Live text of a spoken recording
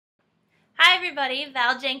everybody,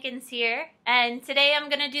 Val Jenkins here, and today I'm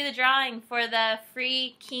going to do the drawing for the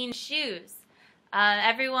free Keen shoes.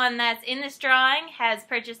 Everyone that's in this drawing has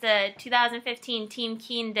purchased a 2015 Team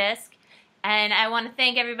Keen disc, and I want to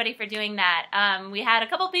thank everybody for doing that. We had a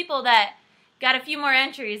couple people that got a few more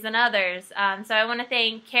entries than others, so I want to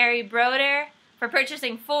thank Carrie Broder for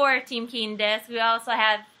purchasing 4 Team Keen discs. We also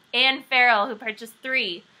have Ann Farrell who purchased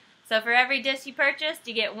 3. So for every disc you purchased,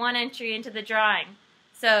 you get 1 entry into the drawing.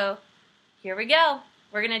 So here we go.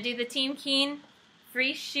 We're going to do the Team Keen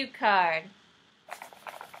free shoe card.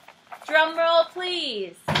 Drum roll,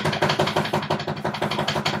 please.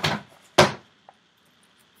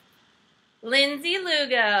 Lindsay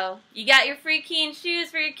Lugo, you got your free Keen shoes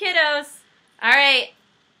for your kiddos. All right,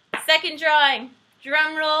 second drawing.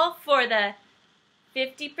 Drum roll for the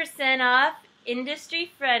 50% off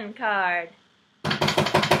Industry Friend card.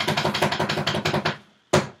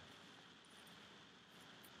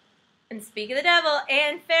 And speak of the devil,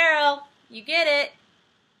 Ann Farrell, you get it.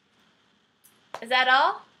 Is that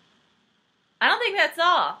all? I don't think that's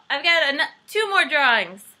all. I've got 2 more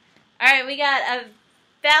drawings. Alright, we got a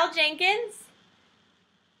Val Jenkins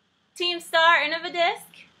Team Star Innova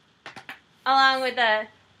disc, along with a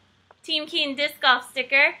Team Keen disc golf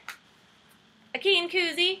sticker, a Keen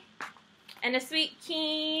koozie, and a sweet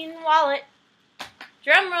Keen wallet.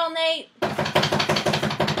 Drum roll, Nate.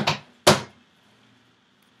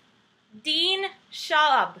 Dean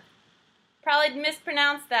Schaub. Probably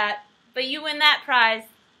mispronounced that, but you win that prize.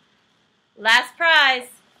 Last prize.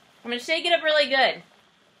 I'm going to shake it up really good.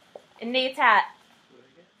 In Nate's hat.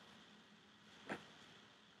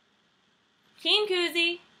 Keen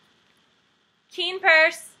koozie. Keen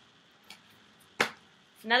purse.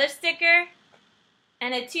 Another sticker.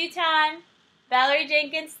 And a 2-time Valarie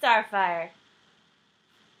Jenkins Starfire.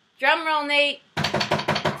 Drum roll, Nate.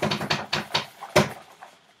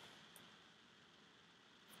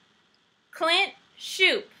 Clint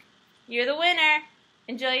Shoop, you're the winner.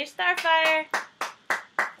 Enjoy your Starfire.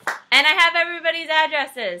 And I have everybody's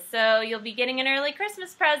addresses, so you'll be getting an early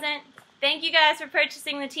Christmas present. Thank you guys for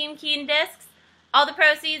purchasing the Team Keen discs. All the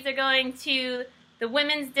proceeds are going to the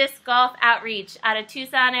Women's Disc Golf Outreach out of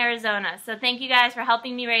Tucson, Arizona. So thank you guys for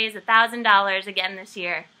helping me raise $1,000 again this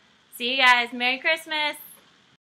year. See you guys. Merry Christmas.